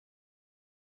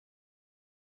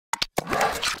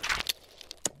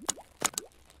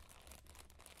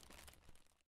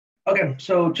Okay,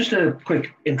 so just a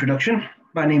quick introduction.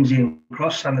 My name is Ian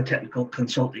Cross. I'm the technical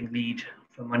consulting lead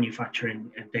for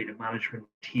manufacturing and data management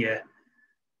here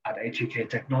at A2K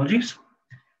Technologies.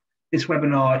 This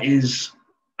webinar is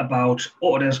about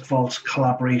Autodesk Vault's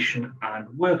collaboration and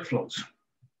workflows.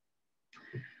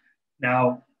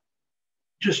 Now,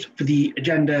 just for the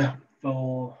agenda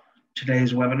for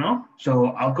today's webinar, so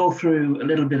I'll go through a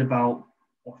little bit about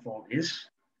what Vault is,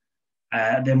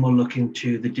 then we'll look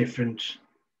into the different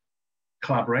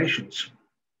collaborations.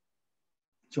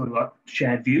 So we've got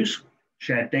shared views,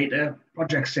 shared data,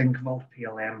 project sync, Vault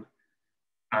PLM,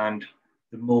 and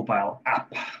the mobile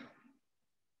app.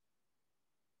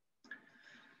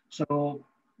 So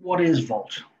what is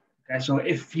Vault? Okay, so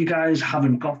if you guys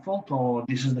haven't got Vault, or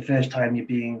this is the first time you're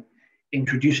being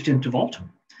introduced into Vault,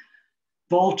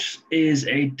 Vault is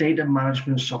a data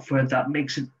management software that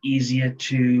makes it easier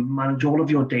to manage all of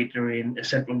your data in a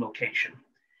central location.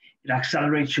 It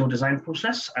accelerates your design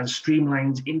process and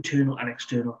streamlines internal and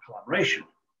external collaboration.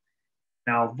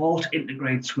 Now, Vault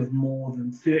integrates with more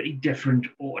than 30 different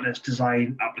Autodesk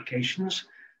design applications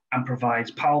and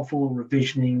provides powerful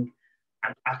revisioning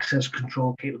and access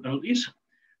control capabilities,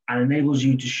 and enables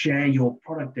you to share your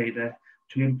product data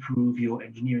to improve your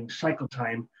engineering cycle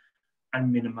time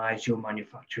and minimize your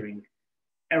manufacturing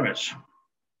errors.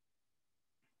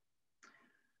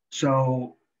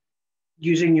 So,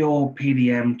 using your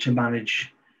PDM to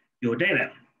manage your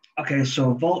data. Okay,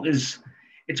 so Vault it's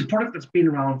a product that's been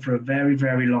around for a very,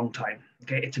 very long time.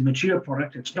 Okay, it's a mature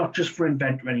product. It's not just for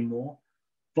Inventor anymore.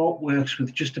 Vault works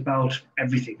with just about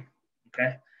everything.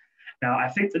 Okay, now I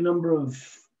think the number of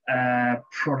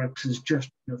products is just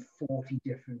 40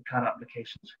 different CAD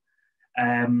applications,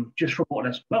 just for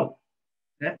Autodesk Vault.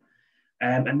 Okay,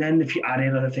 and then if you add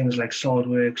in other things like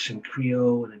SolidWorks and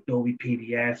Creo and Adobe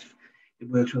PDF, it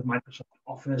works with Microsoft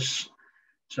Office,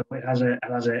 so it has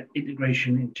an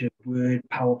integration into Word,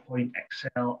 PowerPoint,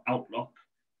 Excel, Outlook.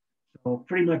 So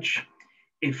pretty much,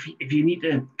 if you need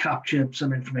to capture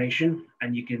some information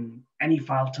and you can any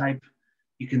file type,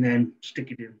 you can then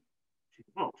stick it in to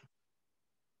Vault.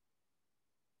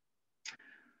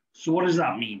 So what does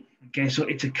that mean? Okay, so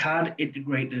it's a CAD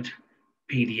integrated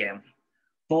PDM.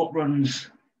 Vault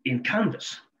runs in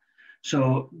Canvas.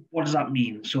 So what does that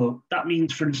mean? So that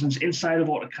means, for instance, inside of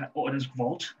Autodesk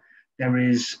Vault, there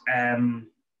is,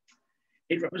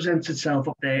 it represents itself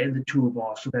up there in the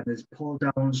toolbar. So then there's pull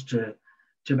downs to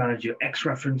manage your X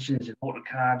references in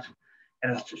AutoCAD.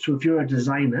 And so if you're a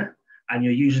designer and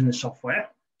you're using the software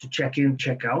to check in,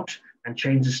 check out, and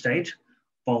change the state,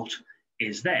 Vault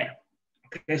is there.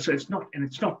 Okay, so it's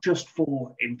not just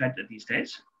for Inventor these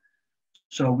days.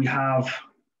 So we have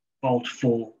Vault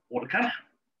for AutoCAD.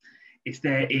 It's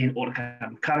there in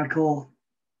AutoCAD Mechanical,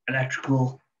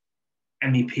 Electrical,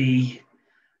 MEP.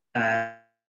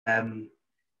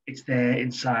 It's there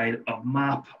inside of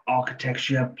Map,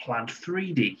 Architecture, Plant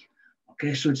 3D.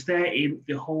 Okay, so it's there in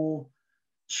the whole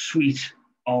suite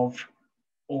of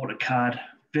AutoCAD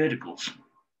verticals.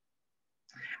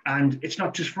 And it's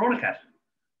not just for AutoCAD.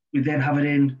 We then have it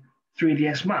in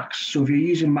 3ds Max. So if you're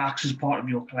using Max as part of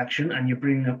your collection and you're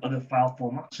bringing up other file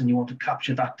formats and you want to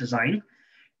capture that design,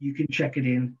 you can check it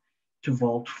in to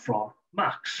Vault from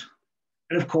Max.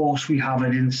 And of course, we have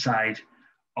it inside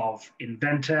of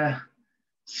Inventor,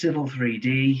 Civil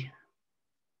 3D.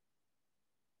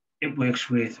 It works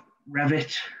with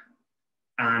Revit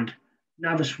and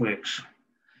Navisworks.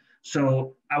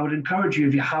 So I would encourage you,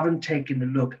 if you haven't taken a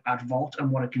look at Vault and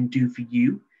what it can do for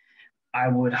you, I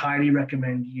would highly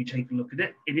recommend you take a look at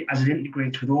it, as it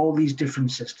integrates with all these different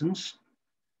systems.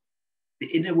 The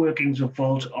inner workings of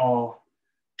Vault are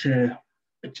the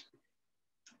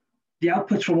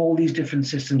outputs from all these different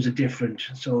systems are different.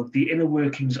 So the inner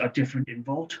workings are different in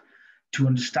Vault to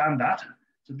understand that.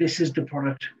 So this is the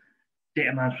product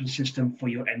data management system for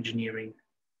your engineering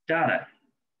data.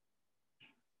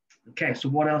 Okay, so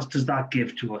what else does that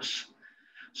give to us?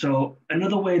 So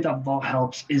another way that Vault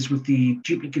helps is with the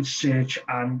duplicate search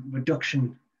and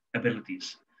reduction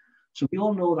abilities. So we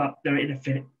all know that there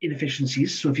are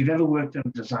inefficiencies. So if you've ever worked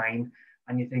on design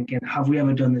and you're thinking, have we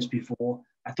ever done this before?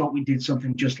 I thought we did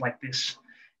something just like this.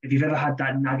 If you've ever had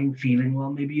that nagging feeling,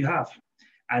 well, maybe you have.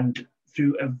 And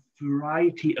through a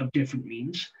variety of different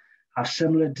means, have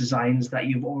similar designs that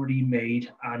you've already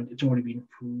made and it's already been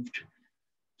approved.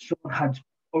 Someone had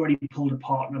already pulled a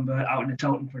part number out and it's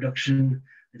out in production.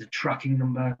 There's a tracking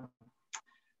number.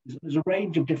 There's a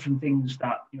range of different things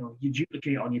that you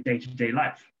duplicate on your day-to-day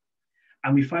life.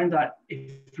 And we find that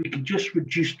if we could just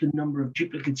reduce the number of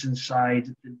duplicates inside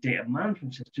the data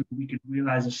management system, we could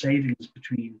realize a savings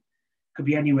could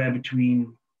be anywhere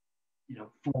between,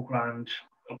 $4,000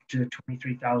 up to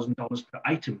 $23,000 per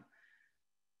item.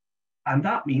 And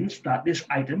that means that this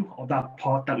item or that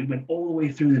part that we went all the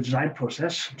way through the design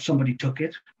process, somebody took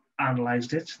it,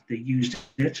 analyzed it, they used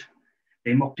it,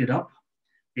 they mocked it up,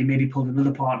 they maybe pulled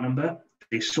another part number,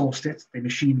 they sourced it, they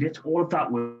machined it, all of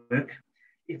that work.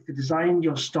 If the design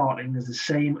you're starting is the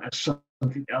same as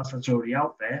something else that's already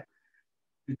out there,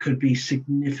 there could be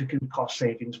significant cost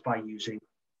savings by using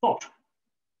Vault.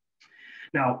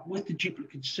 Now, with the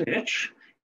duplicate search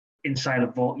inside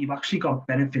of Vault, you've actually got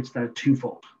benefits that are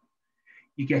twofold.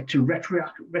 You get to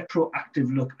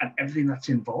retroactive look at everything that's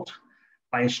in Vault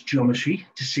by its geometry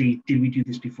to see, did we do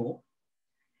this before?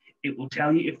 It will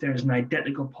tell you if there is an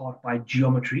identical part by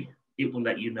geometry, it will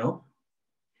let you know.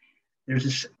 There's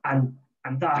this, and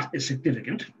that is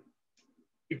significant.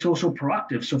 It's also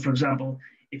proactive. So for example,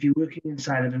 if you're working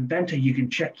inside of Inventor, you can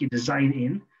check your design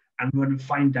in and run and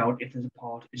find out if there's a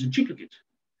part is a duplicate.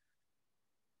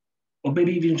 Or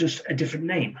maybe even just a different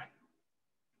name.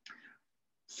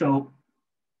 So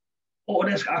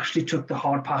Autodesk actually took the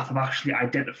hard path of actually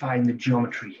identifying the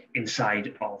geometry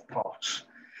inside of parts,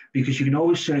 because you can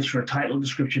always search for a title,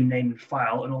 description, name, and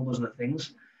file, and all those other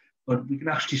things, but we can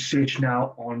actually search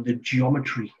now on the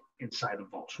geometry inside of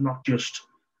Vault, not just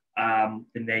the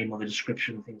name or the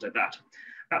description and things like that.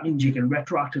 That means you can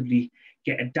retroactively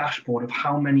get a dashboard of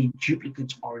how many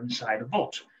duplicates are inside of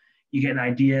Vault. You get an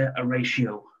idea, a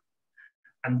ratio,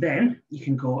 and then you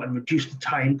can go and reduce the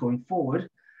time going forward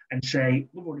and say,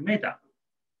 we've already made that.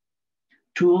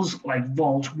 Tools like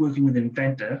Vault working with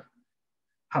Inventor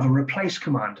have a replace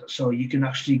command. So you can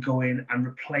actually go in and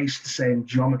replace the same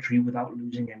geometry without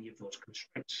losing any of those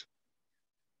constraints.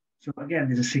 So again,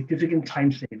 there's a significant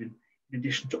time saving in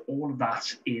addition to all of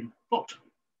that in Vault.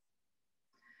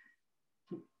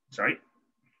 Sorry.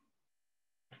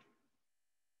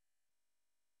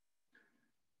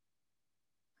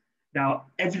 Now,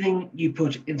 everything you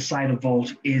put inside of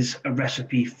Vault is a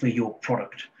recipe for your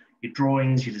product. Your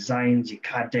drawings, your designs, your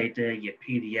CAD data, your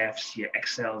PDFs, your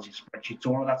Excels, your spreadsheets,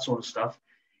 all of that sort of stuff.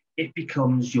 It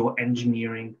becomes your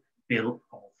engineering bill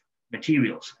of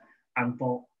materials, and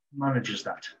Vault manages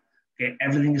that. Okay,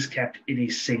 everything is kept in a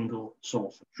single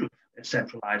source of truth, a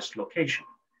centralized location.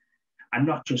 And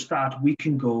not just that, we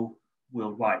can go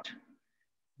worldwide.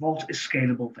 Vault is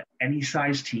scalable for any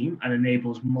size team and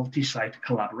enables multi-site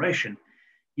collaboration.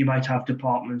 You might have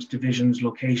departments, divisions,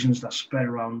 locations that spread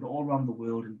around all around the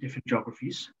world in different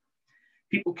geographies.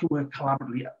 People can work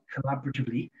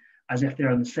collaboratively as if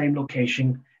they're in the same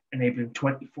location, enabling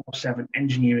 24/7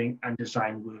 engineering and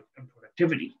design work and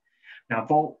productivity. Now,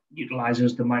 Vault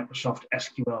utilizes the Microsoft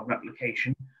SQL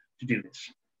replication to do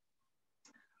this.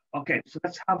 Okay, so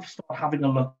let's start having a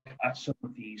look at some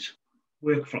of these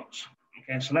workflows.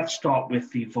 Okay, so let's start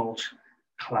with the Vault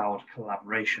Cloud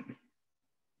collaboration.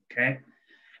 Okay,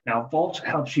 now Vault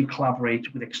helps you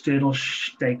collaborate with external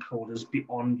stakeholders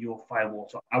beyond your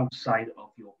firewalls or outside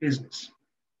of your business.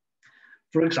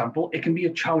 For example, it can be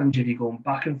a challenge if you're going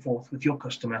back and forth with your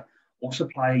customer or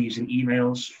supplier using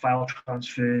emails, file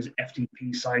transfers,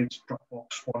 FTP sites,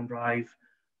 Dropbox, OneDrive,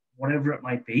 whatever it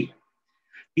might be.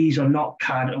 These are not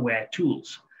CAD-aware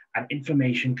tools, and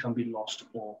information can be lost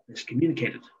or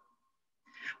miscommunicated.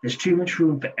 There's too much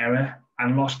room for error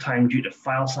and lost time due to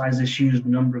file size issues,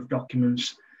 number of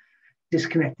documents,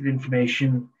 disconnected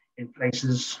information in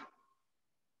places.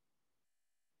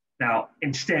 Now,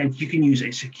 instead, you can use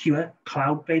a secure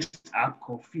cloud-based app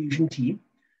called Fusion Team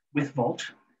with Vault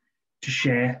to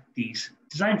share these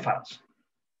design files.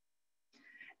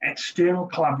 External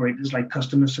collaborators like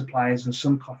customers, suppliers, and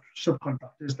some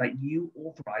subcontractors that you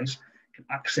authorize can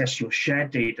access your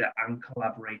shared data and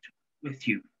collaborate with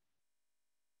you.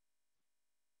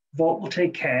 Vault will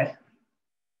take care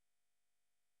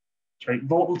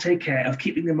of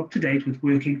keeping them up to date with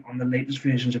working on the latest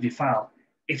versions of your file.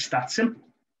 It's that simple.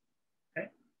 Okay?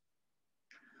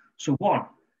 So 1,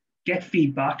 get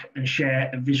feedback and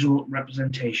share a visual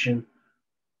representation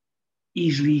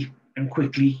easily and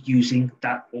quickly using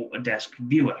that Autodesk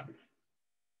Viewer.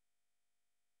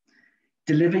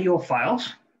 Deliver your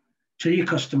files to your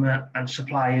customer and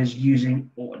suppliers using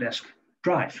Autodesk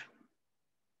Drive,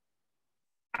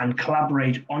 and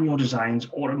collaborate on your designs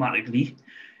automatically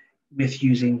with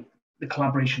using the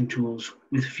collaboration tools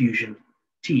with Fusion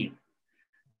Team.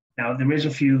 Now, there is a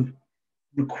few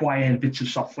required bits of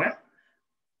software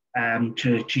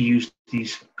to use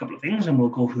these couple of things, and we'll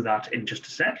go through that in just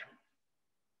a sec.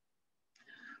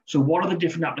 So what are the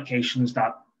different applications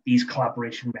that these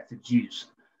collaboration methods use?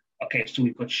 Okay, so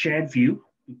we've got shared view,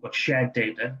 we've got shared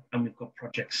data, and we've got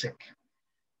project sync.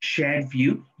 Shared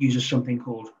view uses something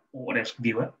called Autodesk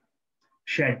Viewer.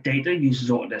 Shared data uses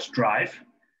Autodesk Drive.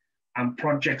 And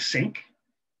Project Sync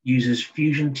uses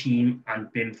Fusion Team and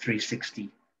BIM360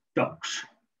 docs.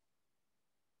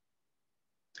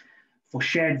 For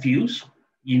shared views,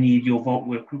 you need your Vault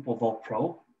Workgroup or Vault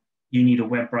Pro. You need a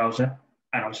web browser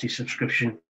and obviously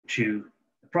subscription to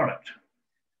the product.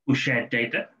 With shared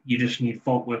data, you just need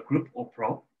Vault Workgroup or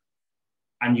Pro,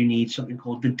 and you need something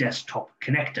called the desktop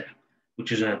connector,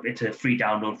 which is it's a free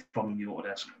download from the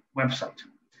Autodesk website.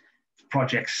 For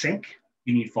Project Sync,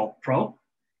 you need Vault Pro,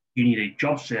 you need a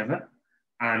job server,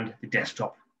 and the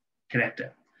desktop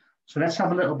connector. So let's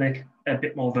have a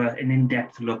bit more of an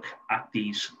in-depth look at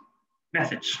these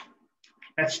methods.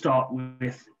 Let's start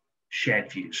with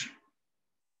shared views.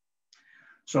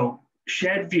 So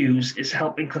shared views is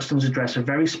helping customers address a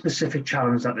very specific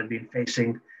challenge that they've been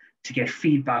facing to get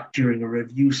feedback during a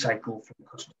review cycle from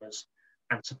customers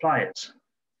and suppliers.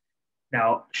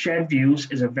 Now, shared views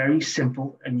is a very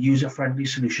simple and user-friendly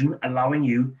solution, allowing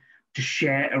you to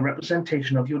share a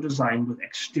representation of your design with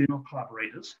external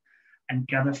collaborators and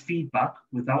gather feedback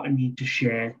without a need to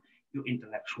share your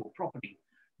intellectual property,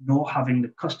 nor having the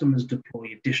customers deploy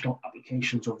additional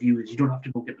applications or viewers. You don't have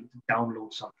to go get them to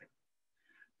download something.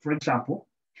 For example,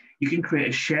 you can create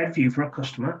a shared view for a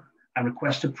customer and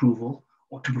request approval,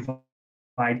 or to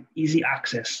provide easy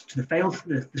access to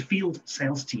the field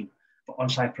sales team for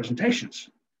on-site presentations.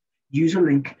 Use a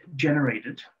link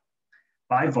generated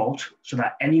by Vault so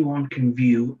that anyone can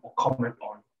view or comment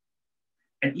on.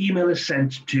 An email is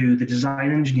sent to the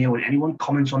design engineer when anyone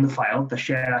comments on the file, that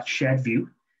shared view.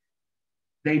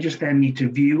 They just then need to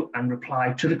view and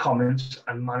reply to the comments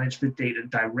and manage the data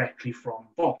directly from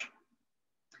Vault.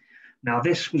 Now,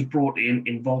 this was brought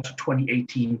in Vault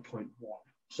 2018.1.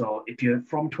 So if you're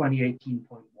from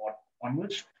 2018.1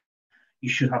 onwards, you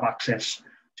should have access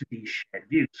to these shared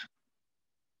views.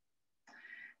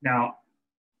 Now,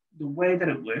 the way that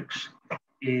it works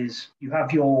is you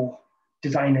have your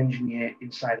design engineer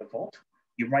inside of Vault.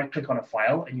 You right-click on a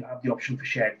file and you have the option for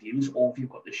shared views, or if you've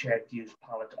got the shared views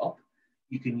palette up,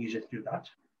 you can use it through that.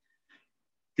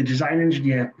 The design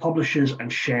engineer publishes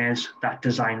and shares that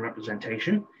design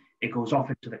representation. It goes off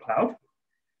into the cloud,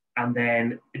 and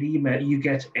then an email, you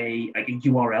get a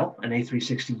URL, an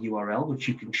A360 URL, which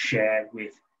you can share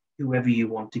with whoever you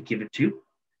want to give it to.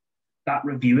 That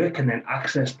reviewer can then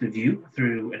access the view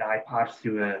through an iPad,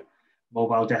 through a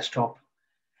mobile desktop,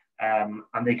 and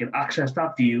they can access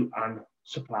that view and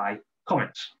supply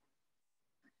comments.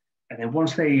 And then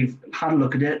once they've had a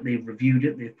look at it, they've reviewed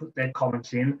it, they've put their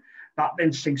comments in, that then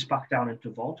syncs back down into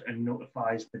Vault and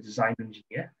notifies the design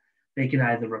engineer. They can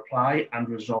either reply and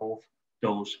resolve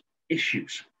those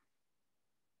issues.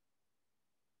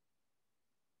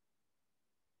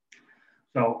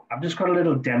 So I've just got a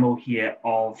little demo here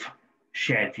of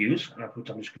shared views, and I'm just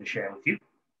going to share with you.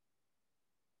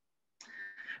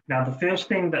 Now, the first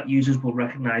thing that users will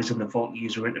recognize in the Vault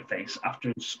user interface after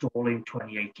installing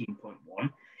 2018.1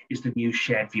 is the new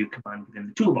shared view command within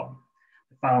the toolbar,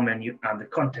 the file menu, and the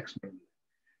context menu.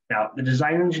 Now, the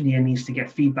design engineer needs to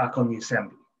get feedback on the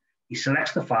assembly. He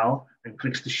selects the file and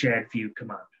clicks the shared view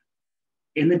command.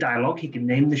 In the dialog, he can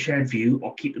name the shared view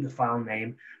or keep the file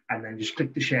name, and then just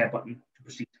click the share button to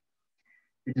proceed.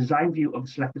 The design view of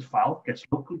the selected file gets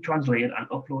locally translated and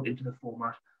uploaded into the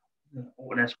format the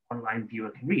Autodesk online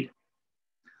viewer can read.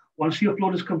 Once the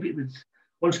upload is complete,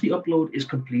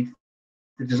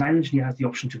 the design engineer has the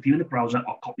option to view in the browser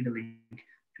or copy the link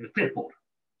to a clipboard.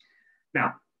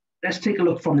 Now, let's take a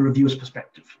look from the reviewer's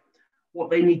perspective. What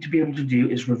they need to be able to do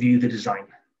is review the design.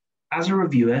 As a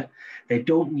reviewer, they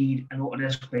don't need an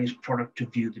Autodesk-based product to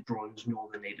view the drawings nor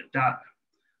the native data.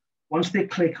 Once they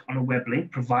click on a web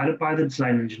link provided by the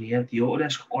design engineer, the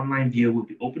Autodesk online viewer will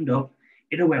be opened up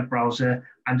in a web browser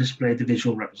and display the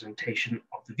visual representation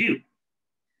of the view.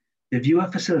 The viewer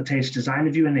facilitates design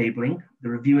view, enabling the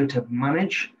reviewer to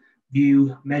manage,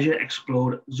 view, measure,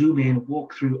 explode, zoom in,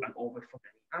 walk through, and orbit from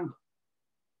any angle.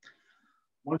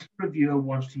 Once the reviewer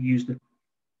wants to use the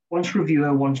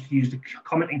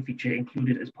commenting feature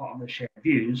included as part of the shared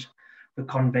views for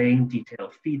conveying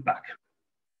detailed feedback.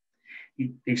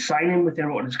 They sign in with their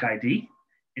Autodesk ID.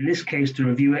 In this case, the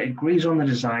reviewer agrees on the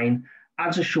design,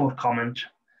 adds a short comment,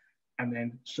 and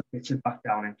then submits it back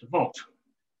down into Vault.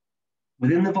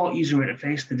 Within the Vault user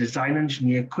interface, the design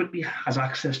engineer quickly has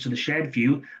access to the shared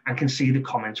view and can see the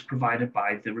comments provided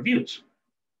by the reviewers.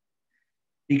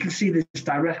 You can see this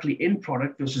directly in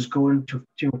product versus going to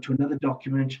another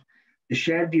document. The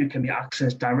shared view can be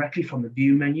accessed directly from the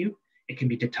view menu. It can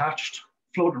be detached,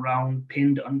 float around,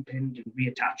 pinned, unpinned, and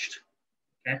reattached.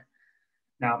 Okay.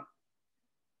 Now,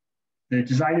 the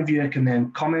design viewer can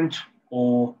then comment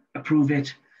or approve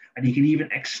it, and you can even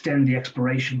extend the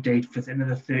expiration date for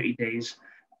another 30 days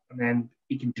and then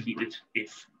you can delete it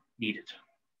if needed.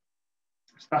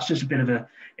 So that's just a bit of an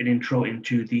intro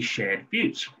into the shared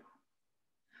views.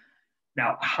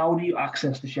 Now, how do you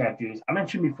access the shared views? I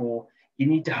mentioned before, you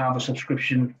need to have a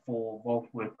subscription for Vault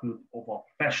Workgroup or Vault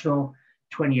Professional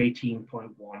 2018.1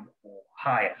 or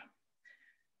higher.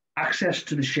 Access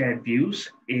to the shared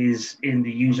views is in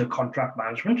the user contract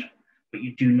management, but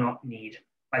you do not need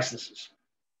licenses.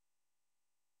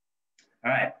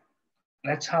 All right,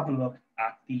 let's have a look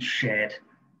at the shared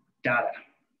data.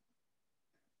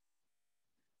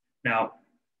 Now,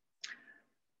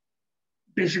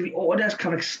 basically, Autodesk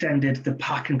have extended the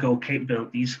pack and go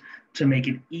capabilities to make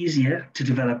it easier to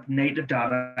develop native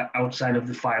data outside of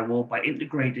the firewall by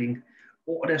integrating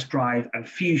Autodesk Drive and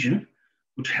Fusion,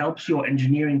 which helps your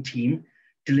engineering team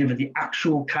deliver the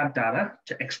actual CAD data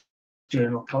to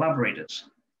external collaborators.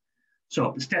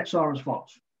 So the steps are as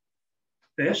follows.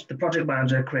 First, the project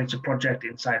manager creates a project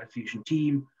inside a Fusion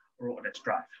Team or Autodesk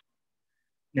Drive.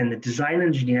 Then the design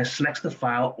engineer selects the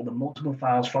file or the multiple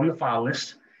files from the file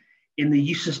list in the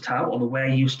Uses tab or the Where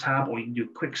Use tab, or you can do a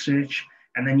quick search,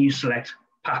 and then you select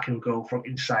Pack and Go from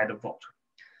inside of Vault.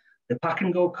 The Pack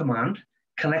and Go command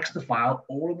collects the file,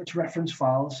 all of its reference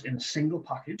files in a single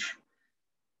package,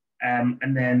 and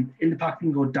then in the Pack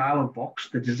and Go dialog box,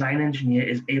 the design engineer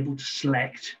is able to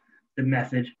select the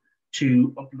method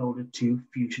to upload it to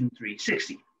Fusion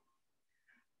 360.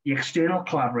 The external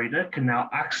collaborator can now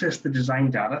access the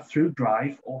design data through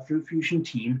Drive or through Fusion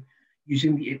Team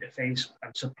using the interface,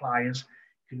 and suppliers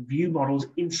can view models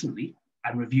instantly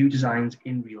and review designs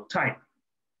in real time.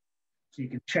 So you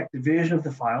can check the version of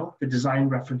the file, the design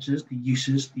references, the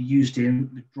uses, the used in,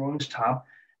 the drawings tab,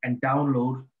 and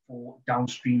download for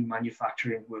downstream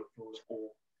manufacturing workflows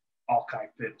or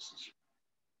archive purposes.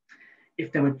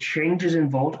 If there were changes in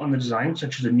Vault on the design,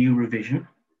 such as a new revision,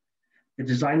 the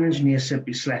design engineer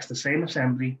simply selects the same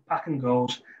assembly, pack and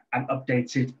goes, and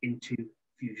updates it into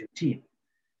Fusion Team.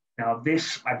 Now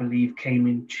this, I believe, came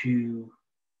into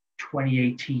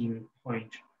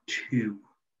 2018.2.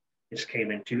 This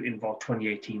came into in Vault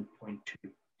 2018.2.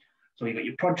 So you got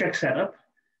your project set up,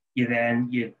 you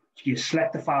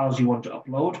select the files you want to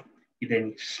upload, you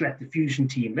then select the Fusion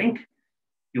Team link,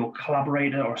 your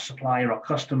collaborator or supplier or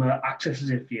customer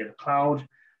accesses it via the cloud,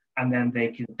 and then they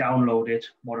can download it,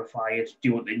 modify it,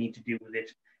 do what they need to do with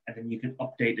it, and then you can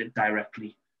update it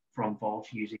directly from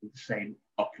Vault using the same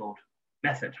upload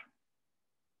method.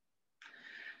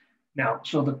 Now,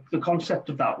 so the concept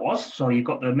of that was, so you've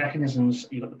got the mechanisms,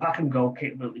 you've got the pack and go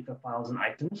capability for files and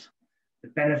items. The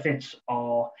benefits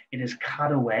are it is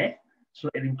CAD aware, so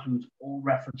it includes all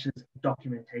references,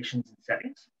 documentations, and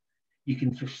settings. You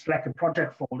can just select a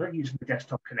project folder using the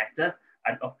desktop connector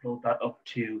and upload that up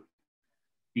to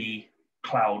the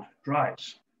cloud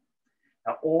drives.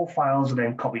 Now, all files are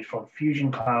then copied from Fusion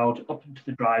Cloud up into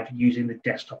the drive using the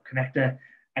desktop connector,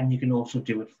 and you can also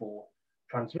do it for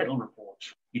transmittal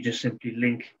reports. You just simply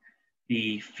link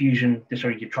the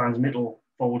your transmittal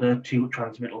folder to a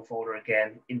transmittal folder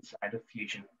again inside of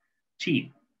Fusion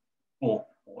Team or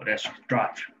Autodesk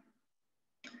Drive.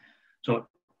 So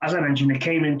as I mentioned, it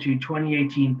came into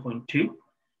 2018.2.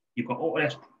 You've got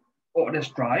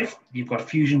Autodesk Drive, you've got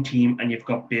Fusion Team, and you've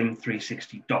got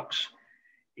BIM360 docs.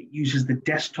 It uses the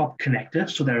desktop connector,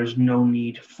 so there is no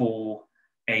need for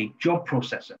a job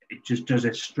processor. It just does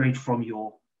it straight from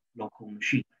your local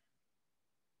machine.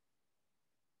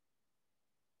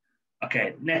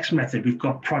 Okay, next method, we've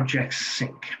got Project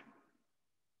Sync.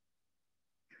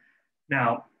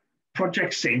 Now,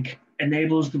 Project Sync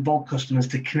enables the Vault customers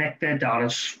to connect their data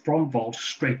from Vault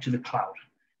straight to the cloud.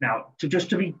 Now,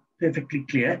 just to be perfectly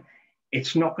clear,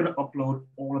 it's not going to upload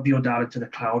all of your data to the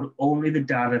cloud, only the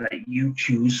data that you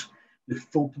choose with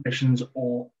full permissions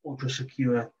or ultra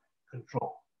secure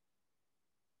control.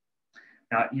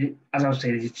 Now, as I was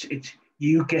saying,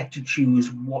 you get to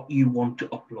choose what you want to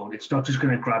upload. It's not just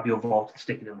going to grab your Vault and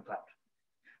stick it in the cloud.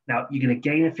 Now, you're going to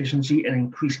gain efficiency and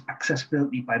increase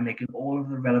accessibility by making all of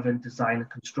the relevant design and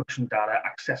construction data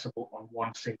accessible on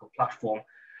one single platform,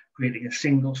 creating a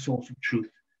single source of truth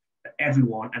for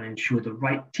everyone and ensure the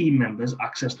right team members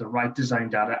access the right design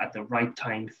data at the right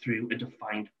time through a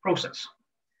defined process.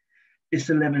 This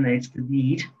eliminates the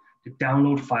need to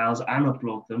download files and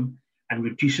upload them and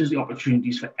reduces the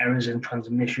opportunities for errors in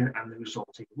transmission and the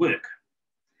resulting work.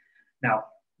 Now,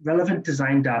 relevant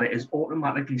design data is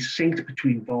automatically synced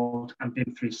between Vault and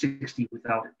BIM360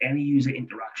 without any user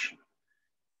interaction.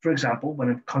 For example, when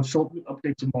a consultant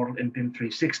updates a model in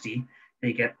BIM360,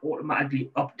 they get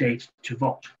automatically updated to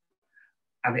Vault,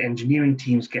 and the engineering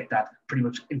teams get that pretty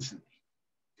much instantly.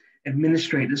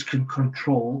 Administrators can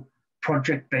control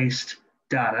project-based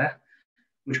data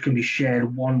which can be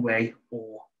shared one way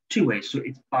or two ways. So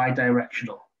it's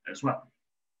bi-directional as well.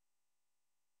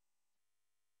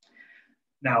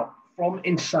 Now, from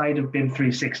inside of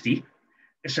BIM360,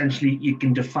 essentially you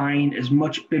can define as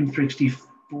much BIM360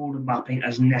 folder mapping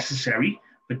as necessary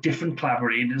for different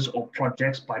collaborators or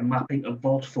projects by mapping a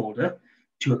Vault folder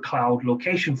to a cloud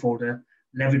location folder,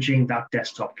 leveraging that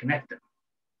desktop connector.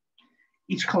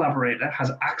 Each collaborator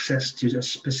has access to a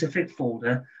specific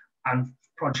folder and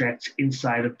project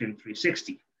inside of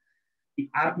BIM360. The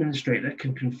administrator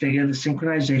can configure the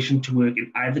synchronization to work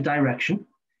in either direction.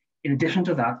 In addition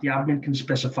to that, the admin can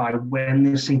specify when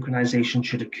the synchronization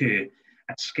should occur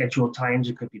at scheduled times.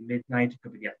 It could be midnight, it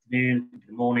could be the afternoon, it could be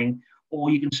the morning, or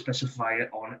you can specify it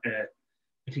on a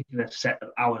particular set of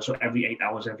hours, so every 8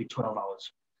 hours, every 12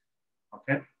 hours.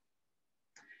 Okay.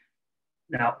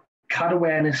 Now, CAD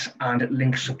awareness and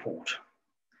link support.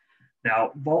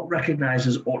 Now, Vault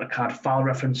recognizes AutoCAD file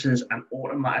references and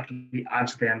automatically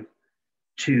adds them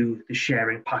to the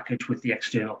sharing package with the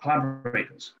external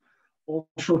collaborators.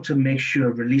 Also, to make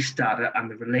sure release data and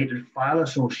the related file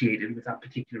associated with that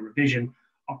particular revision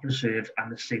are preserved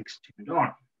and the syncs turned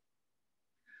on.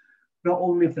 Not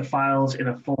only if the files in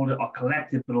a folder are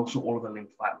collected, but also all of the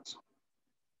linked files.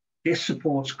 This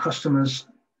supports customers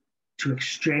to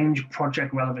exchange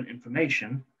project relevant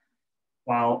information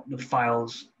while the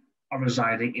files are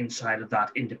residing inside of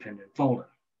that independent folder.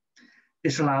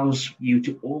 This allows you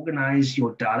to organize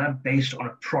your data based on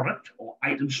a product or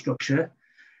item structure,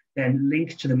 then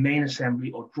link to the main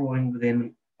assembly or drawing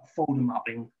within a folder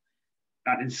mapping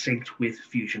that is synced with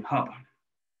Fusion Hub.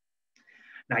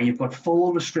 Now you've got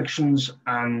full restrictions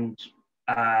and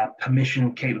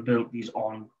permission capabilities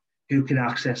on who can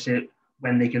access it,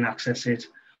 when they can access it,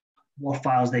 what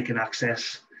files they can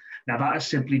access. Now that is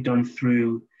simply done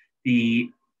through the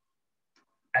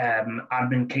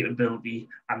admin capability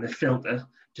and the filter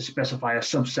to specify a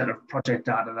subset of project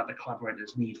data that the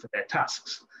collaborators need for their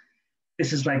tasks.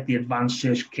 This is like the advanced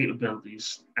search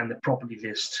capabilities and the property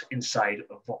list inside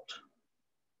of Vault.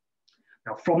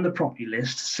 Now from the property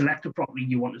list, select the property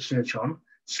you want to search on,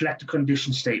 select a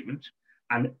condition statement,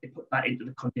 and put that into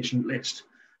the condition list.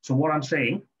 So what I'm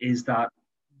saying is that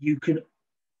you can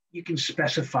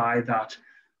specify that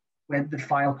when the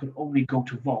file can only go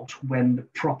to Vault when the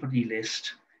property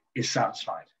list is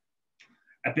satisfied.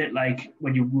 A bit like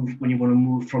when you want to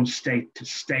move from state to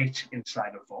state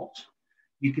inside of Vault,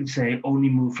 you can say only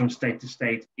move from state to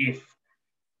state if,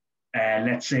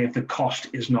 let's say, if the cost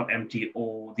is not empty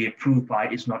or the approved by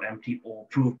is not empty or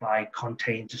approved by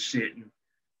contains a certain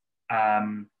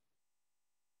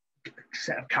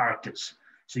set of characters.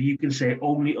 So you can say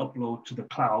only upload to the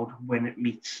cloud when it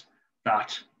meets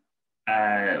that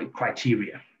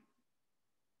criteria.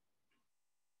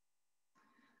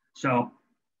 So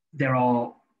there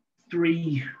are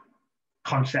three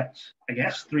concepts, I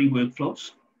guess, three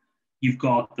workflows. You've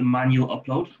got the manual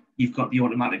upload, you've got the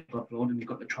automatic upload, and you've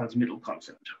got the transmittal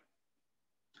concept.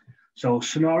 So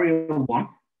scenario one,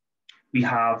 we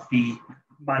have the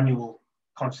manual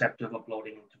concept of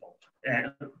uploading into Vault,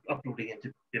 uploading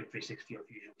into BIM360 or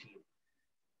Fusion Team.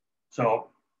 So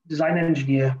design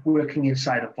engineer working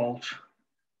inside of Vault,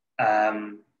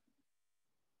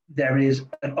 there is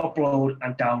an upload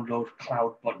and download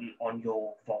cloud button on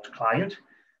your Vault client.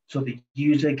 So the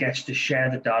user gets to share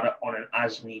the data on an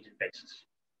as-needed basis.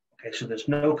 Okay, so there's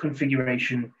no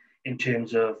configuration in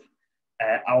terms of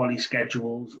hourly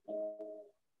schedules or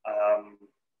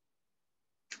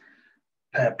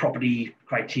property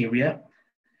criteria.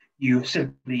 You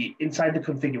simply, inside the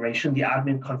configuration, the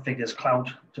admin configures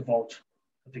cloud to Vault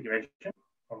configuration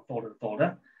from folder to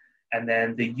folder, and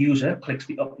then the user clicks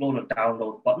the upload or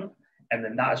download button, and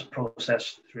then that is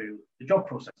processed through the job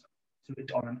processor. So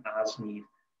it's on an as-need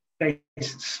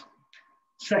basis.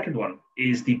 Second one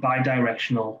is the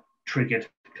bi-directional triggered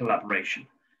collaboration.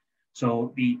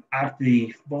 So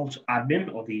the Vault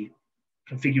admin or the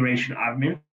configuration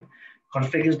admin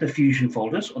configures the Fusion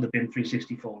folders or the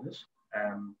BIM360 folders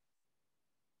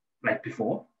like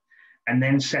before, and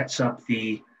then sets up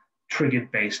the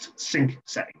triggered based sync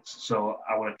settings. So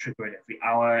I want to trigger it every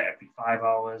hour, every 5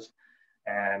 hours.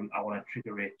 I want to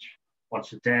trigger it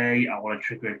once a day. I want to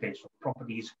trigger it based on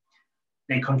properties.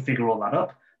 They configure all that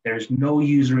up. There is no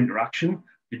user interaction.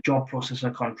 The job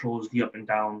processor controls the up and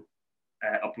down,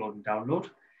 upload and download.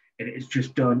 It is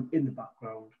just done in the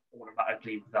background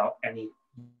automatically without any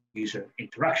user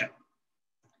interaction.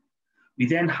 We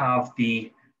then have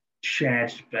the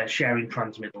sharing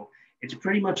transmittal. It's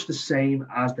pretty much the same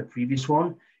as the previous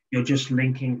one. You're just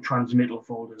linking transmittal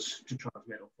folders to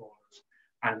transmittal folders,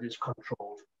 and it is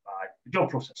controlled by the job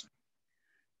processor.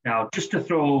 Now, just to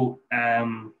throw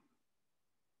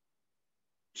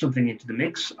something into the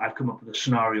mix. I've come up with a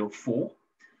scenario 4.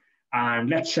 And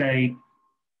let's say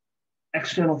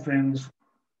external firms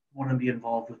want to be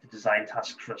involved with the design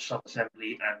task for a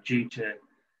sub-assembly, and due to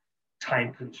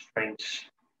time constraints,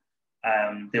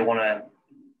 they want to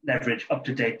leverage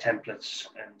up-to-date templates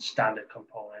and standard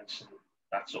components and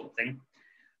that sort of thing.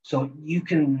 So you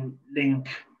can link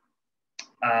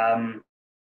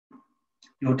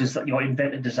your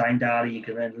invented design data. You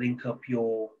can then link up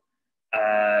your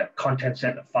content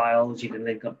center files. You can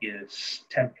link up your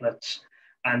templates,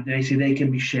 and basically they can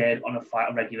be shared on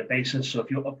a regular basis. So if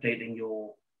you're updating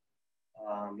your,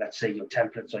 let's say your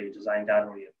templates or your design data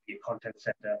or your content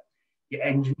center,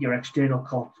 your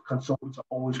external consultants are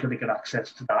always going to get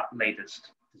access to that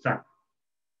latest design.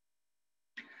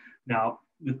 Now,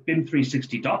 with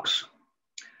BIM360 Docs,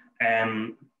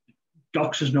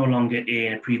 Docs is no longer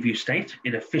in a preview state.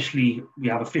 We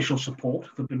have official support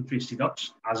for BIM360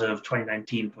 Docs as of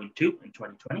 2019.2 in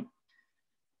 2020.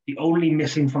 The only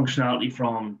missing functionality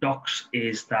from Docs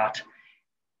is that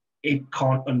it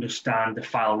can't understand the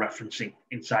file referencing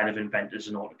inside of Inventors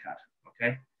and AutoCAD,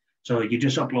 okay? So you're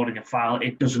just uploading a file,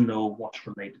 it doesn't know what's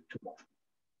related to what.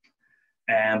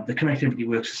 The connectivity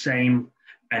works the same,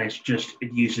 and it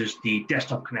uses the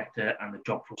desktop connector and the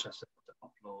job processor to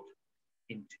upload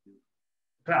into the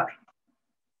cloud.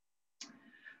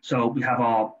 So we have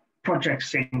our project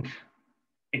sync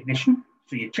ignition.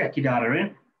 So you check your data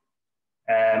in,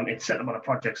 it's set up on a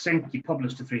project sync, you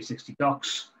publish to 360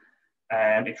 Docs,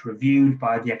 it's reviewed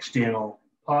by the external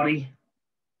party.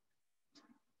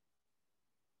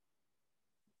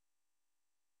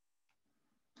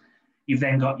 You've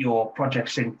then got your project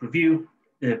sync review.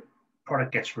 The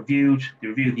product gets reviewed, they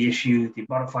review the issue, they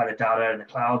modify the data in the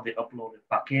cloud, they upload it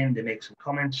back in, they make some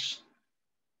comments.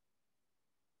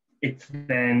 It's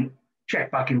then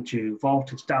checked back into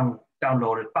Vault, it's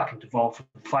downloaded back into Vault for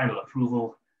final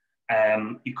approval.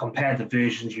 You compare the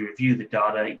versions, you review the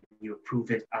data, you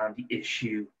approve it, and the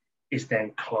issue is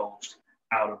then closed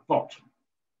out of Vault.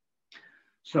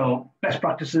 So best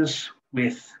practices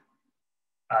with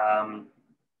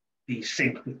the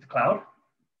sync with the cloud.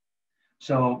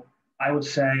 So I would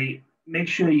say make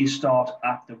sure you start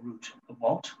at the root of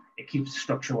Vault. It keeps the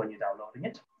structure when you're downloading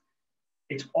it.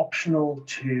 It's optional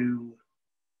to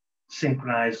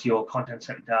synchronize your content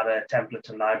set data, templates,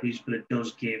 and libraries, but it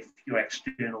does give your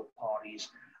external parties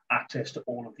access to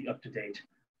all of the up-to-date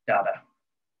data.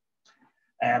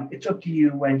 It's up to you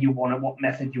when you want it, what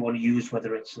method you want to use,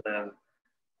 whether it's the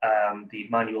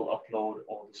manual upload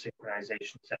or the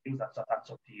synchronization settings. That's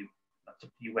up to you. That's up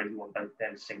to you when you want them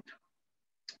synced.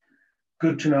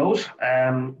 Good to know.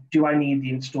 Do I need the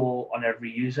install on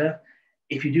every user?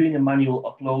 If you're doing a manual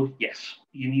upload, yes,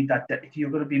 you need that. If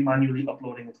you're going to be manually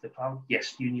uploading into the cloud,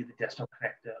 yes, you need the desktop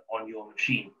connector on your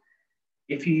machine.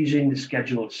 If you're using the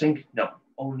scheduled sync, no,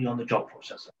 only on the job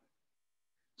processor.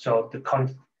 So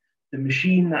the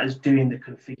machine that is doing the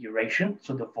configuration,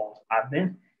 so the Vault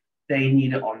admin, they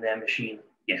need it on their machine,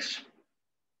 yes.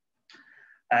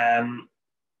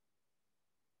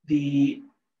 The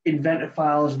Inventor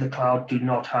files in the cloud do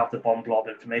not have the BOM blob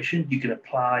information. You can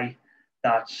apply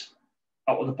that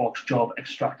out-of-the-box job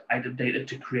extract item data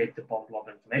to create the BOM blob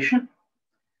information.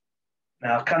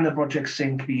 Now, can the project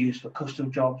sync be used for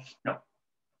custom jobs? No,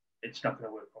 it's not going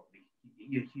to work properly.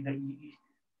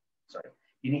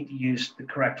 You need to use the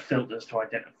correct filters to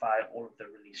identify all of the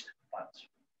released files.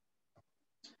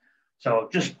 So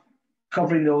just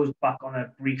covering those back on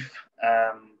a brief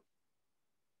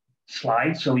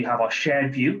slide. So we have our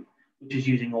shared view, which is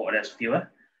using Autodesk Viewer.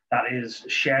 That is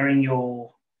sharing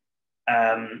your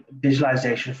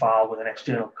visualization file with an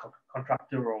external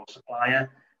contractor or supplier.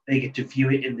 They get to view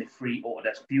it in the free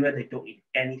Autodesk Viewer. They don't need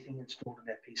anything installed on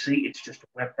their PC. It's just a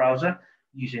web browser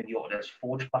using the Autodesk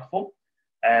Forge platform.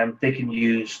 They can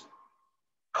use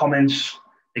comments,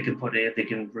 they can put it, they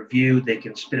can review, they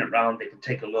can spin it around, they can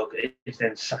take a look. It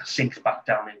then syncs back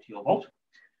down into your Vault.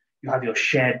 You have your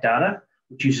shared data,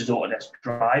 which uses Autodesk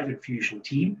Drive and Fusion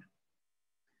Team,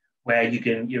 where you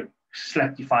can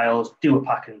select your files, do a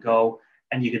pack and go,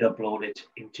 and you can upload it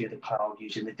into the cloud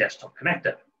using the desktop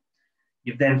connector.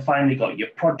 You've then finally got your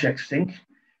project sync,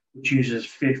 which uses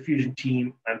Fusion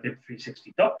Team and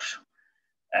BIM360 Docs,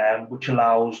 which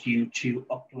allows you to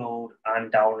upload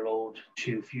and download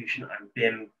to Fusion and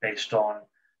BIM based on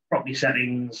property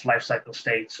settings, lifecycle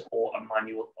states, or a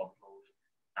manual upload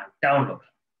and download.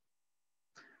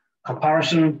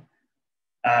 Comparison,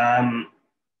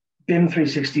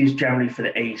 BIM360 is generally for the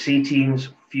AEC teams.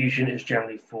 Fusion is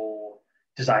generally for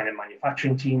design and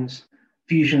manufacturing teams.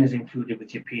 Fusion is included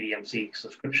with your PDMC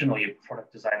subscription or your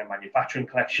product design and manufacturing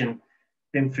collection.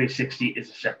 BIM360 is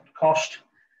a separate cost.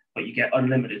 but you get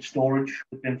unlimited storage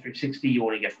with BIM360. You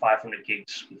only get 500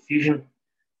 gigs with Fusion.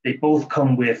 They both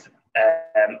come with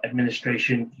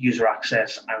administration, user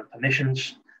access, and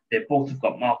permissions. They both have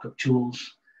got markup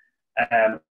tools.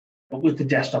 But with the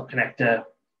desktop connector,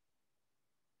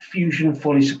 Fusion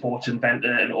fully supports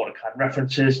Inventor and AutoCAD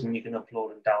references, and you can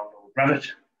upload and download Revit.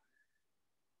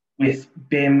 With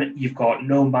BIM, you've got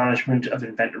no management of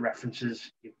Inventor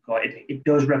references. It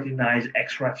does recognize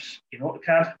XREFs in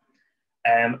AutoCAD,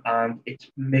 and it's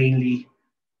mainly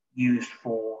used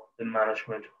for the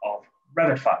management of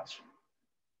Revit files.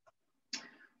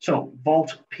 So,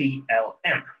 Vault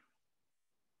PLM.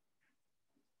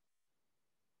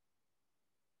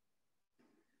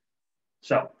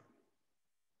 So,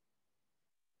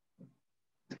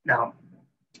 now,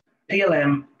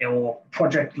 PLM or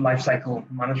project lifecycle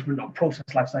management or process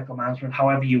lifecycle management,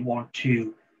 however you want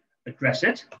to address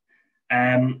it.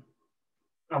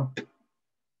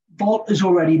 Vault is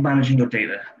already managing your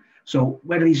data. So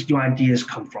where do these new ideas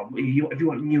come from? If you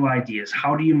want new ideas,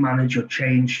 how do you manage your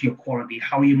change, your quality?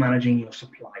 How are you managing your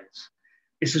suppliers?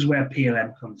 This is where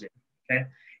PLM comes in, okay?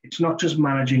 It's not just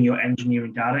managing your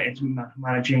engineering data, it's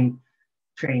managing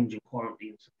change and quality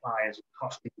and suppliers and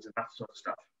costings and that sort of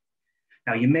stuff.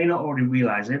 Now, you may not already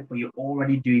realize it, but you're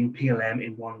already doing PLM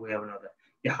in one way or another.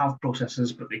 You have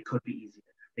processes, but they could be easier.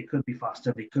 They could be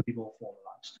faster. They could be more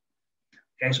formalized.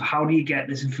 Okay, so how do you get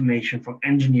this information from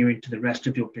engineering to the rest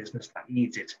of your business that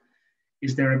needs it?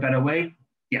 Is there a better way?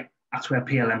 Yeah, that's where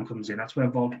PLM comes in. That's where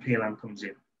Vault PLM comes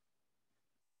in.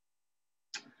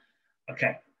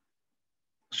 Okay,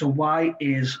 so why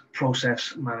is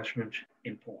process management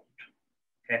important?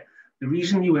 Okay. The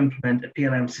reason you implement a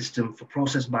PLM system for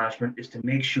process management is to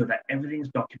make sure that everything is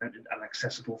documented and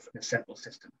accessible in a simple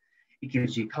system. It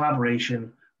gives you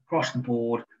collaboration across the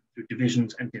board through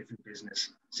divisions and different business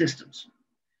systems.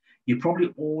 You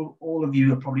probably all of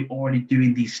you are probably already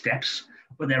doing these steps,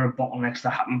 but there are bottlenecks that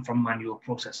happen from manual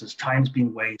processes. Time's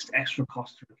being wasted, extra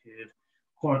costs are incurred,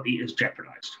 quality is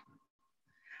jeopardized.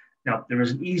 Now, there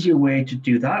is an easier way to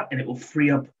do that, and it will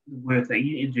free up the work that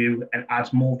you need to do and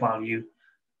adds more value,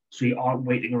 so you aren't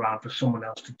waiting around for someone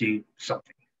else to do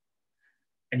something.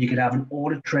 And you can have an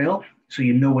audit trail, so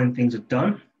you know when things are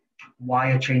done, why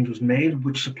a change was made,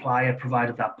 which supplier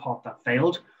provided that part that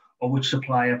failed, or which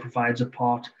supplier provides a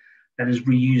part that is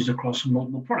reused across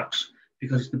multiple products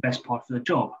because it's the best part for the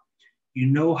job. You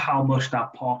know how much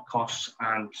that part costs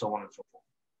and so on and so forth.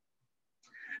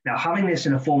 Now, having this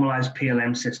in a formalized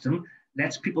PLM system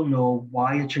lets people know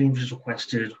why a change was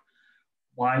requested,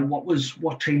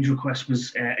 what change request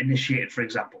was initiated, for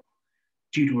example,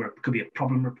 due to it could be a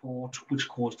problem report, which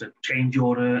caused a change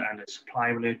order and a supply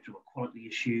related to a quality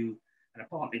issue and a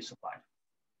part being supplied.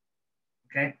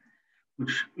 Okay,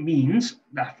 which means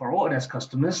that for Autodesk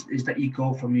customers is that you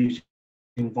go from using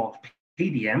Vault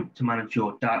PDM to manage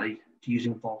your data to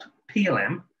using Vault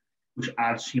PLM, which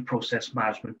adds your process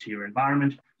management to your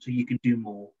environment so you can do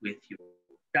more with your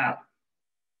data.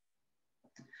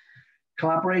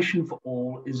 Collaboration for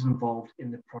all is involved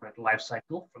in the product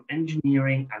lifecycle, from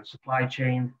engineering and supply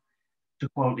chain to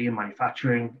quality and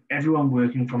manufacturing, everyone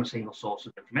working from a single source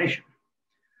of information.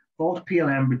 Vault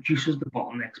PLM reduces the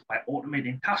bottlenecks by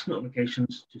automating task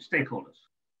notifications to stakeholders.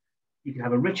 You can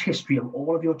have a rich history of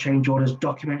all of your change orders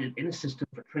documented in a system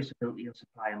for traceability and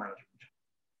supplier management.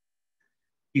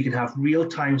 You can have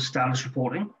real-time status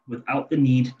reporting without the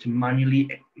need to manually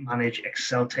manage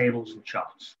Excel tables and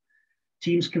charts.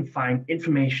 Teams can find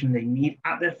information they need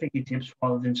at their fingertips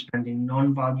rather than spending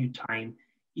non-value time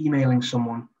emailing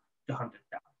someone to hunt it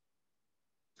down.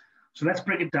 So let's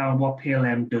break it down what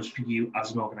PLM does for you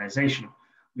as an organization.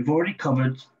 We've already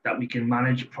covered that we can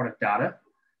manage product data,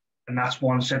 and that's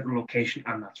one central location,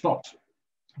 and that's Vault.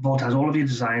 Vault has all of your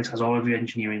designs, has all of your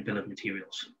engineering bill of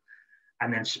materials.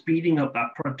 And then speeding up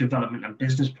that product development and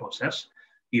business process,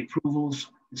 the approvals,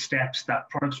 the steps that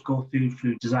products go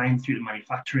through design, through to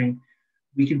manufacturing,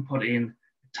 we can put in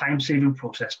a time-saving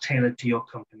process tailored to your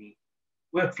company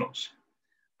workflows.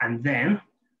 And then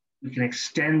we can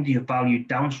extend your value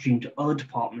downstream to other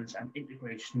departments and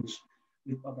integrations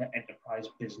with other enterprise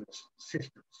business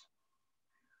systems.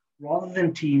 Rather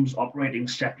than teams operating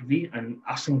separately and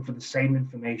asking for the same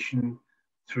information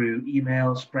through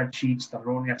email, spreadsheets that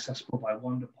are only accessible by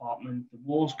one department, the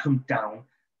walls come down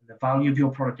and the value of your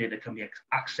product data can be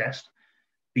accessed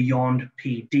beyond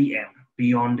PDM,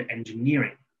 beyond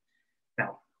engineering.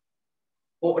 Now,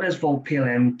 Autodesk Vault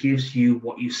PLM gives you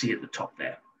what you see at the top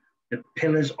there, the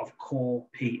pillars of core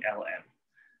PLM.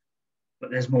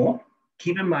 But there's more.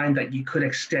 Keep in mind that you could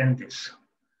extend this.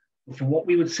 But for what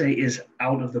we would say is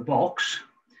out of the box,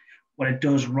 what it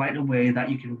does right away that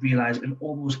you can realize an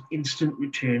almost instant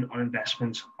return on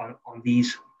investment on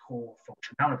these core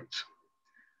functionalities.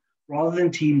 Rather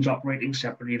than teams operating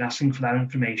separately and asking for that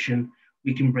information,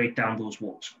 we can break down those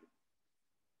walls.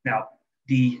 Now,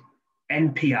 the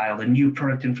NPI, or the new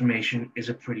product information, is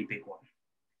a pretty big one.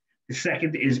 The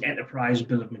second is enterprise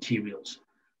bill of materials.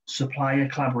 Supplier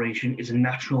collaboration is a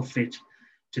natural fit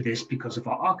to this because of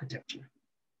our architecture.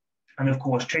 And of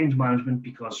course, change management,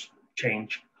 because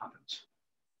change happens.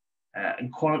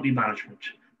 And quality management,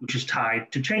 which is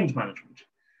tied to change management.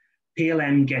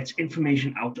 PLM gets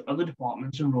information out to other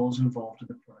departments and roles involved in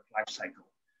the product lifecycle,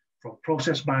 from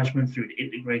process management through to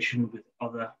integration with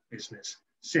other business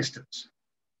systems.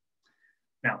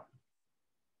 Now,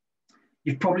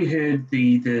 you've probably heard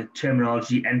the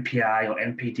terminology NPI or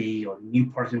NPD or new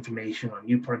product information or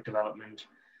new product development.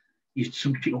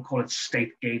 Some people call it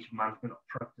state gauge management or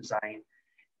product design.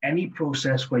 Any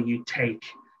process where you take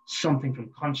something from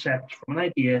concept, from an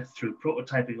idea, through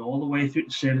prototyping all the way through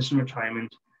to service and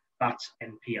retirement, that's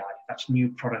NPI. That's new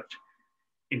product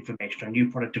information, or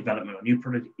new product development, or new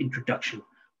product introduction,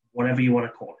 whatever you want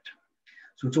to call it.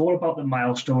 So it's all about the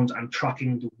milestones and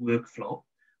tracking the workflow.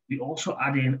 We also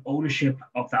add in ownership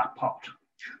of that part.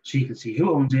 So you can see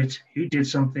who owns it, who did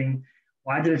something,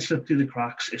 why did it slip through the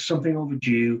cracks, is something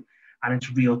overdue, and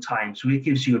it's real time. So it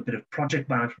gives you a bit of project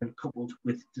management coupled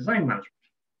with design management.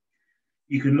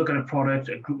 You can look at a product,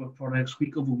 a group of products,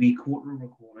 week over week, quarter over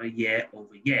quarter, year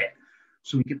over year.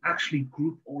 So we can actually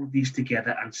group all of these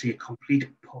together and see a complete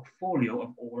portfolio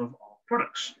of all of our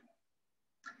products.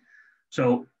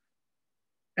 So,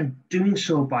 and doing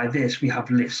so by this, we have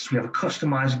lists, we have a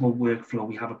customizable workflow,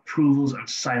 we have approvals and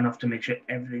sign off to make sure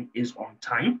everything is on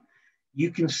time.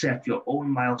 You can set your own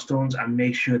milestones and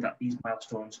make sure that these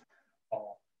milestones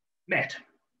are met.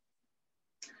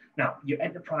 Now, your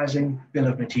enterprising bill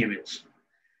of materials.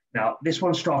 Now, this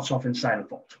one starts off inside of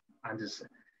Vault, and is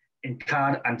in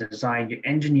CAD and design, your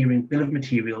engineering bill of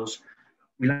materials.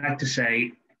 We like to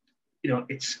say,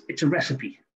 it's a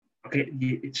recipe. Okay,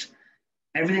 it's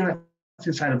everything that's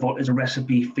inside of Vault is a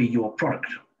recipe for your product.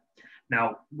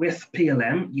 Now, with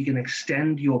PLM, you can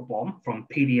extend your BOM from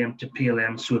PDM to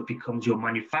PLM so it becomes your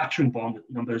manufacturing BOM with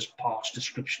numbers, parts,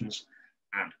 descriptions,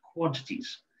 and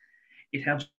quantities. It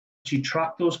helps you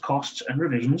track those costs and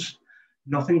revisions.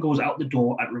 Nothing goes out the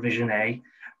door at revision A.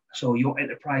 So your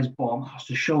enterprise BOM has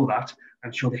to show that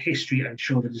and show the history and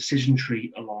show the decision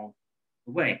tree along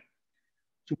the way.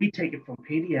 So we take it from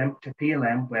PDM to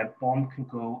PLM, where BOM can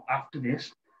go after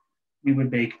this. We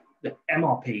would make the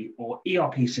MRP or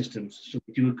ERP systems. So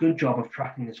we do a good job of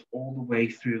tracking this all the way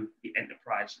through the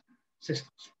enterprise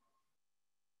systems.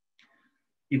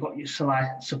 You've got your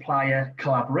supplier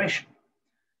collaboration.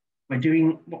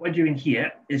 What we're doing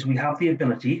here is we have the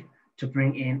ability to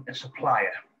bring in a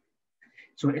supplier.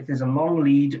 So if there's a long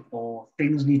lead or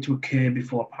things need to occur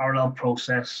before a parallel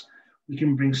process, we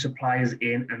can bring suppliers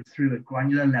in and through a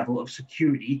granular level of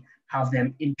security, have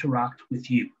them interact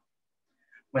with you.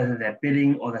 Whether they're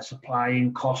bidding or they're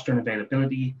supplying, cost and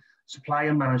availability,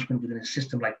 supplier management within a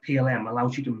system like PLM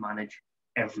allows you to manage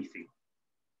everything.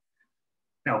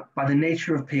 Now, by the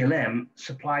nature of PLM,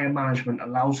 supplier management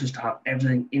allows us to have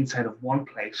everything inside of one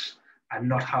place and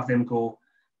not have them go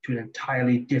to an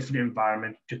entirely different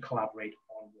environment to collaborate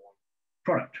on one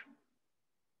product.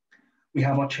 We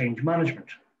have our change management,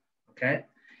 okay?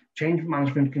 Change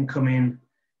management can come in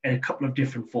a couple of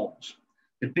different forms.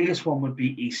 The biggest one would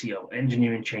be ECO,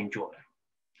 engineering change order,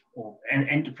 or an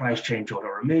enterprise change order,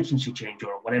 or emergency change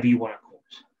order, whatever you want to call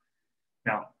it.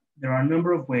 Now, there are a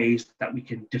number of ways that we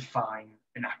can define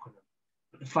an acronym,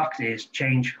 but the fact is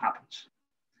change happens,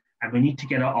 and we need to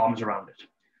get our arms around it.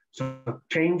 So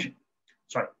change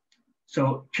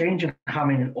and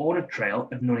having an audit trail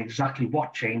of knowing exactly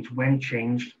what changed, when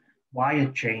changed, why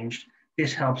it changed,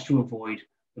 this helps to avoid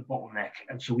the bottleneck.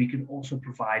 And so we can also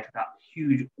provide that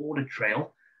huge audit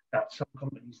trail that some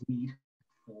companies need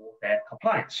for their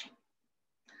compliance.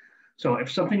 So if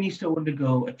something needs to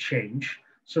undergo a change,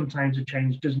 sometimes a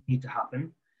change doesn't need to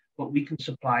happen, but we can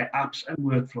supply apps and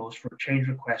workflows for a change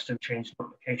request and change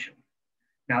notification.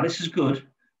 Now, this is good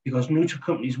because neutral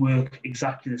companies work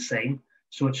exactly the same,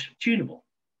 so it's tunable.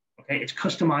 Okay, it's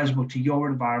customizable to your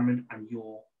environment and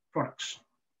your products.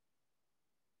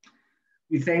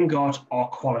 We've then got our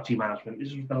quality management.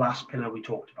 This is the last pillar we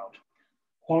talked about.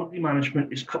 Quality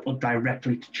management is coupled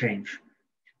directly to change.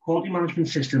 Quality management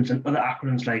systems and other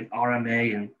acronyms like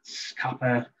RMA and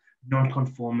CAPA,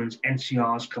 non-conformance,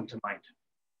 NCRs come to mind.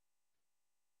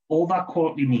 All that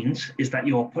quality means is that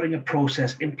you're putting a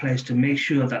process in place to make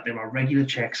sure that there are regular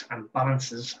checks and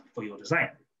balances for your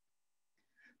design.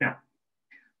 Now,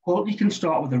 Quality can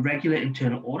start with a regular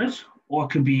internal audit, or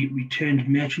it can be returned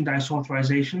merchandise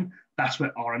authorization. That's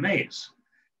where RMA is.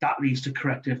 That leads to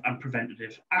corrective and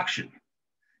preventative action.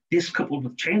 This, coupled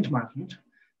with change management,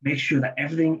 makes sure that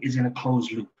everything is in a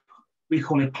closed loop. We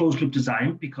call it closed loop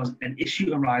design because an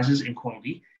issue arises in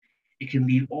quality. It can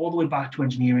lead all the way back to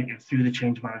engineering and through the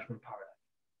change management paradigm.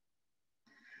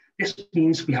 This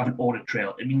means we have an audit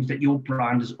trail. It means that your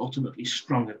brand is ultimately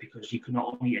stronger because you can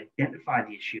not only identify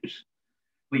the issues,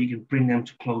 but you can bring them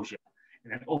to closure.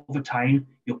 And then over time,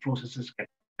 your processes get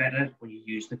better when you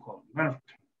use the quality management.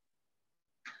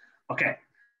 Okay,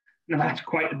 now that's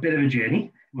quite a bit of a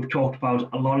journey. We've talked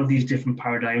about a lot of these different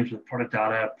paradigms with product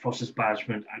data, process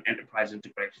management, and enterprise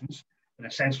integrations. And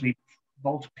essentially,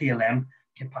 Vault PLM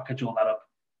can package all that up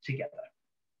together.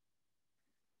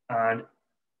 And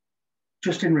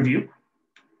just in review,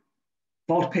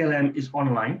 Vault PLM is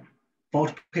online.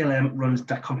 Vault PLM runs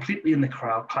that completely in the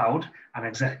cloud and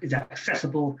is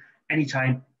accessible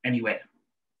anytime, anywhere.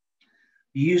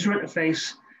 The user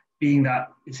interface, being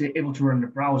that it's able to run in the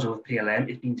browser with PLM,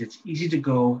 it means it's easy to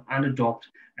go and adopt,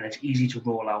 and it's easy to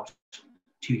roll out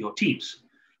to your teams.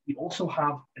 We also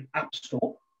have an app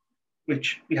store,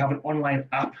 which we have an online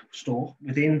app store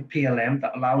within PLM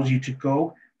that allows you to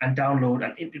go and download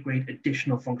and integrate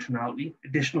additional functionality,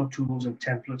 additional tools and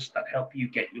templates that help you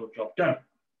get your job done.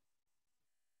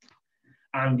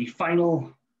 And the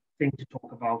final thing to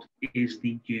talk about is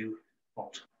the new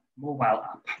Vault mobile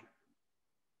app.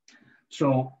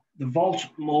 So the Vault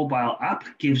mobile app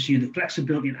gives you the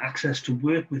flexibility and access to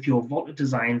work with your vaulted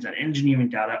designs and engineering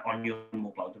data on your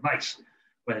mobile device,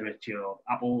 whether it's your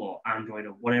Apple or Android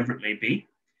or whatever it may be.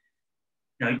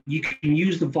 Now, you can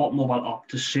use the Vault mobile app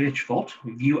to search Vault,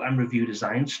 view and review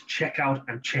designs, check out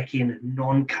and check in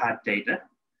non-CAD data.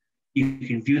 You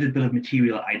can view the bill of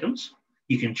material items.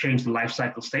 You can change the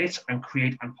lifecycle states and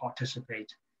create and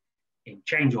participate in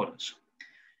change orders.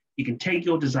 You can take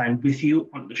your design with you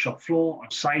onto the shop floor,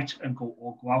 on site, and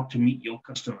go out to meet your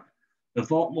customer. The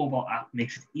Vault mobile app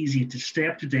makes it easier to stay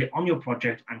up to date on your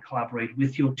project and collaborate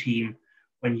with your team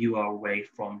when you are away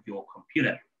from your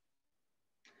computer.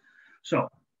 So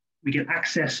we can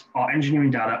access our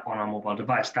engineering data on our mobile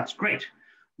device. That's great.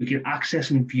 We can access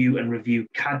and view and review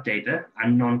CAD data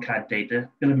and non-CAD data,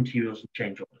 bill of materials and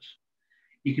change orders.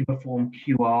 You can perform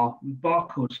QR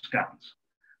barcode scans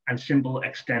and simple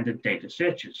extended data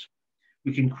searches.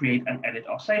 We can create and edit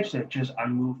our save searches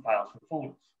and move files and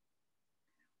folders.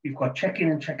 We've got check-in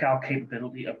and check-out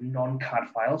capability of non-CAD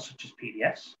files such as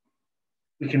PDFs.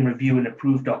 We can review and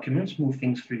approve documents, move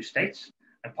things through states,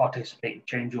 and participate in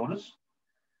change orders.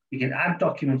 We can add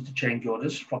documents to change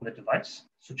orders from the device,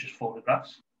 such as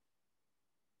photographs.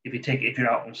 If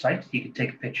you're out on site, you can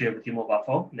take a picture with your mobile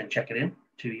phone and then check it in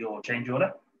to your change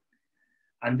order.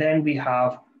 And then we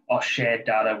have our shared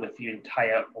data with the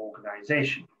entire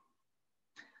organization.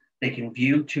 They can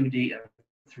view 2D and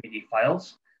 3D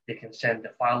files. They can send the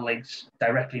file links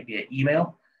directly via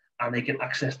email, and they can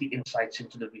access the insights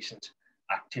into the recent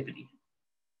activity.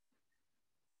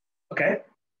 Okay,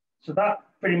 so that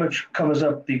pretty much covers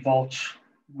up the Vault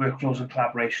workflows and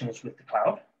collaborations with the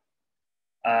cloud.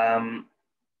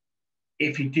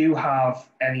 If you do have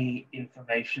any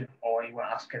information or you want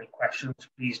to ask any questions,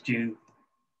 please do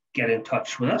get in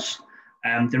touch with us.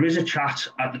 There is a chat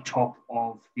at the top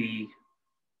of the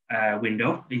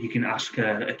window that you can ask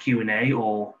a Q&A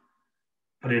or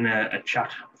put in a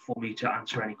chat for me to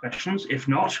answer any questions. If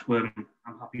not,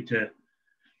 I'm happy to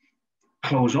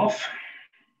close off.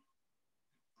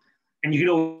 And you can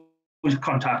always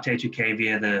contact A2K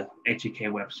via the A2K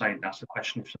website. That's the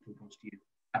question if something comes to you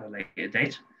at a later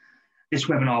date. This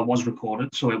webinar was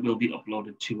recorded, so it will be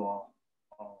uploaded to our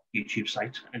YouTube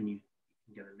site, and you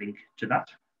can get a link to that.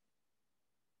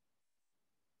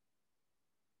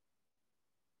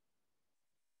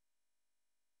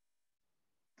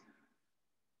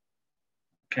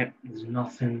 Okay, there's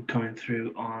nothing coming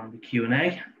through on the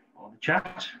Q&A or the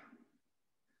chat.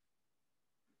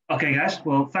 Okay, guys,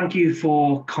 well, thank you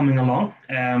for coming along.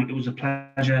 It was a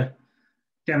pleasure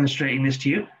demonstrating this to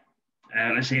you.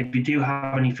 Let's say if you do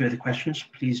have any further questions,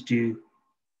 please do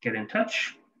get in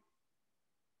touch.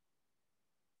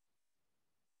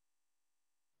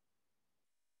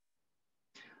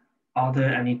 Are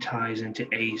there any ties into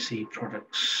AEC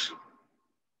products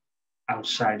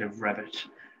outside of Revit?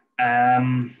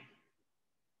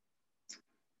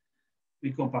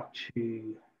 We go back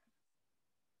to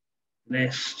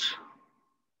list.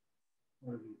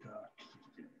 What have we got?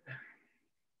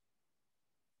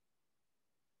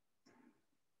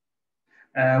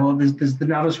 Well, there's the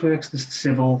Navisworks, there's the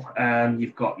Civil,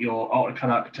 you've got your AutoCAD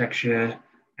architecture,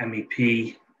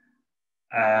 MEP,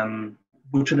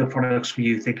 which of the products were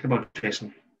you thinking about,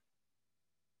 Jason?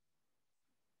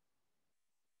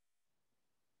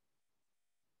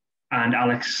 And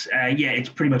Alex, yeah, it's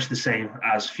pretty much the same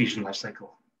as Fusion Lifecycle.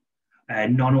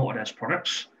 Non-Autodesk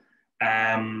products.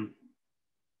 The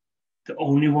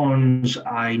only ones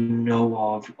I know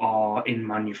of are in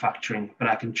manufacturing, but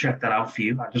I can check that out for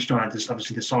you. I just know that there's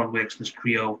obviously the SolidWorks, there's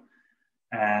Creo.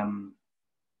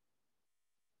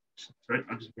 Sorry,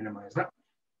 I'll just minimize that.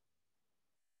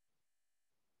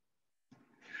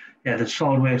 Yeah, there's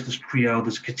SolidWorks, there's Creo,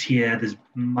 there's CATIA, there's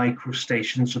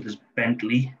MicroStation, so there's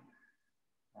Bentley.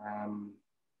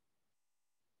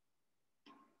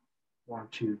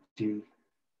 1,2D.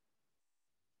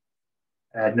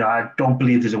 No, I don't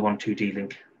believe there's a 1,2D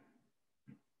link.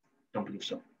 Don't believe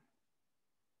so.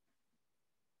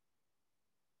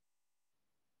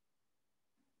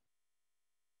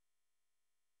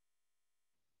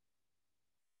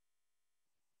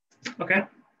 Okay.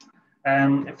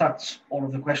 If that's all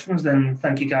of the questions, then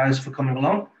thank you guys for coming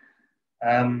along.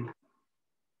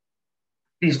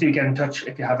 Please do get in touch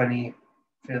if you have any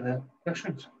further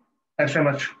questions. Thanks very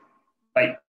much.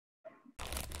 Bye.